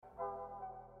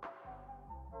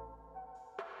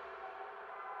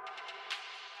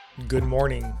Good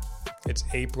morning. It's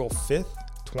April 5th,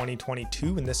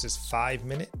 2022, and this is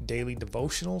 5-minute daily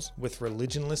devotionals with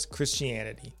religionless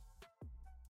Christianity.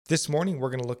 This morning, we're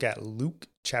going to look at Luke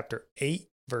chapter 8,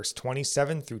 verse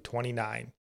 27 through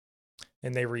 29.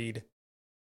 And they read,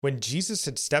 "When Jesus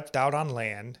had stepped out on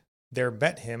land, there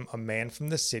met him a man from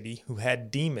the city who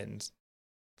had demons.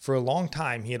 For a long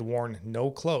time he had worn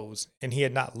no clothes, and he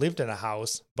had not lived in a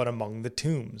house, but among the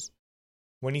tombs.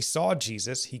 When he saw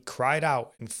Jesus, he cried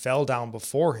out and fell down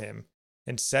before him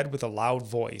and said with a loud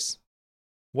voice,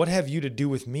 'What have you to do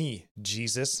with me,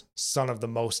 Jesus, Son of the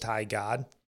Most High God?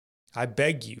 I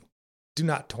beg you, do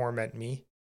not torment me.'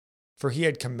 For he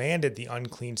had commanded the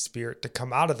unclean spirit to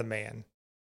come out of the man.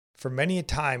 For many a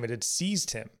time it had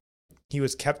seized him. He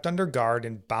was kept under guard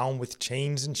and bound with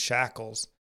chains and shackles.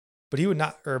 But he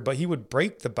would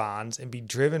break the bonds and be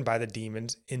driven by the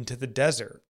demons into the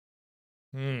desert."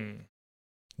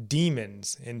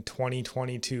 Demons in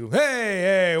 2022.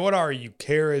 Hey, what are you,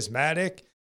 charismatic?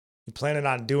 You planning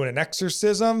on doing an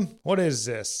exorcism? What is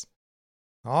this?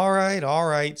 All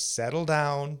right, settle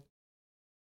down.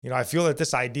 I feel that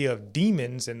this idea of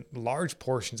demons in large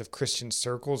portions of Christian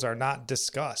circles are not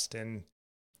discussed, and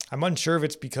I'm unsure if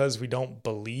it's because we don't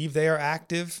believe they are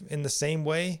active in the same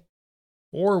way,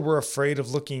 or we're afraid of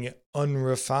looking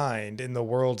unrefined in the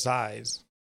world's eyes.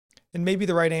 And maybe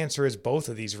the right answer is both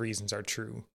of these reasons are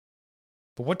true.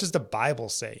 But what does the Bible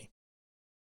say?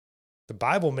 The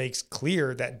Bible makes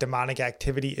clear that demonic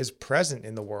activity is present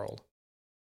in the world.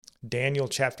 Daniel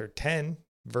chapter 10,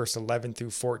 verse 11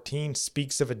 through 14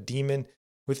 speaks of a demon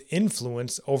with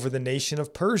influence over the nation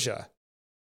of Persia.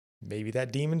 Maybe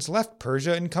that demon's left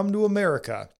Persia and come to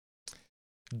America.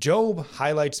 Job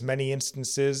highlights many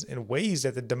instances in ways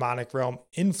that the demonic realm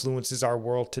influences our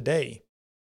world today.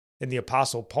 And the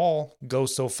Apostle Paul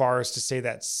goes so far as to say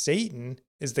that Satan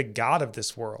is the god of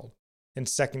this world in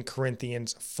 2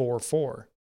 Corinthians 4:4.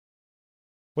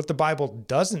 What the Bible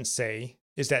doesn't say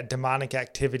is that demonic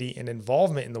activity and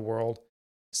involvement in the world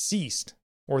ceased,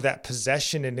 or that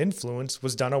possession and influence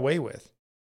was done away with.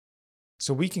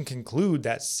 So we can conclude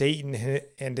that Satan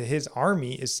and his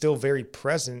army is still very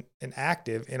present and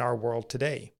active in our world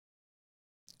today.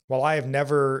 While I have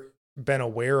never been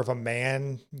aware of a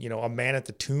man at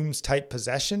the tombs type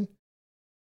possession,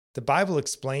 the Bible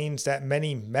explains that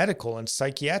many medical and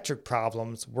psychiatric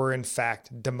problems were in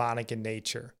fact demonic in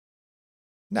nature.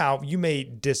 Now, you may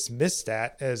dismiss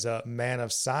that as a man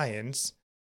of science,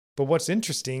 but what's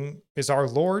interesting is our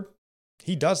Lord,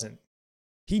 he doesn't.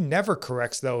 He never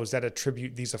corrects those that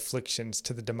attribute these afflictions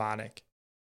to the demonic.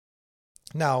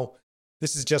 Now,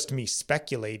 this is just me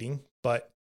speculating, but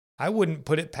I wouldn't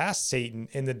put it past Satan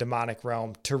in the demonic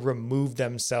realm to remove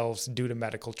themselves due to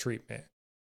medical treatment,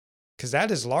 because that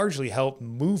has largely helped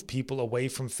move people away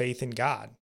from faith in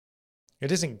God.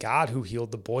 It isn't God who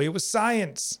healed the boy, it was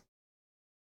science.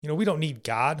 We don't need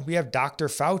God. We have Dr.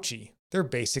 Fauci. They're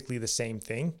basically the same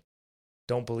thing.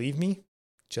 Don't believe me?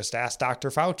 Just ask Dr.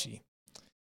 Fauci.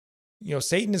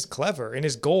 Satan is clever, and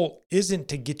his goal isn't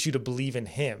to get you to believe in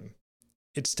him.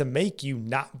 It's to make you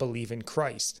not believe in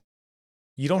Christ.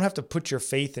 You don't have to put your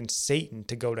faith in Satan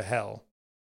to go to hell.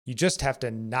 You just have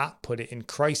to not put it in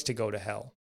Christ to go to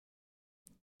hell.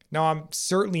 Now, I'm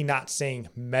certainly not saying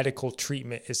medical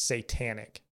treatment is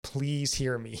satanic. Please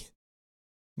hear me.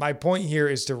 My point here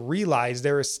is to realize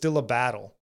there is still a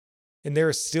battle, and there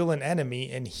is still an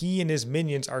enemy, and he and his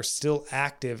minions are still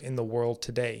active in the world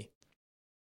today.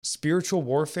 Spiritual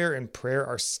warfare and prayer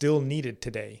are still needed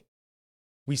today.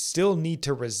 We still need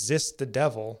to resist the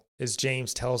devil, as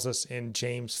James tells us in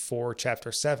James 4,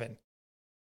 chapter 7.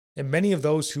 And many of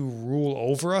those who rule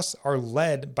over us are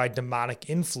led by demonic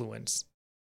influence.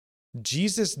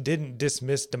 Jesus didn't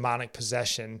dismiss demonic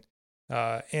possession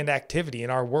and activity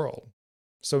in our world,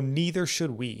 so neither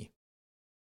should we.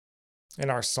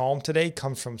 And our psalm today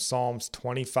comes from Psalms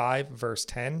 25, verse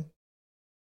 10.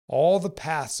 "All the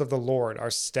paths of the Lord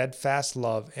are steadfast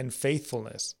love and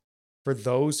faithfulness for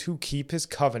those who keep his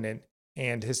covenant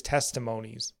and his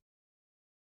testimonies."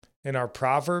 And our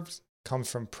Proverbs come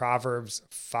from Proverbs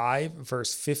 5,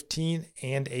 verse 15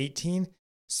 and 18,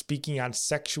 speaking on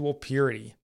sexual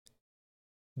purity.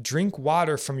 "Drink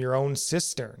water from your own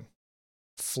cistern,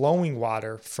 flowing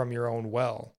water from your own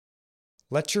well.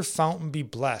 Let your fountain be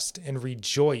blessed and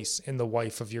rejoice in the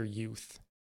wife of your youth."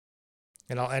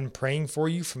 And I'll end praying for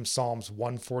you from Psalms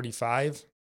 145.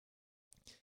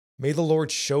 "May the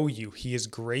Lord show you he is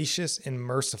gracious and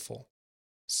merciful,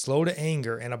 slow to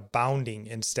anger and abounding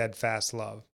in steadfast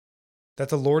love. That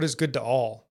the Lord is good to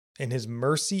all, and his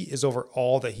mercy is over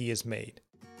all that he has made.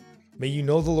 May you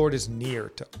know the Lord is near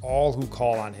to all who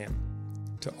call on him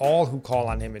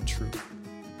in truth.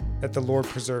 that the Lord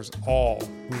preserves all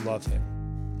who love him.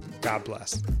 God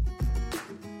bless.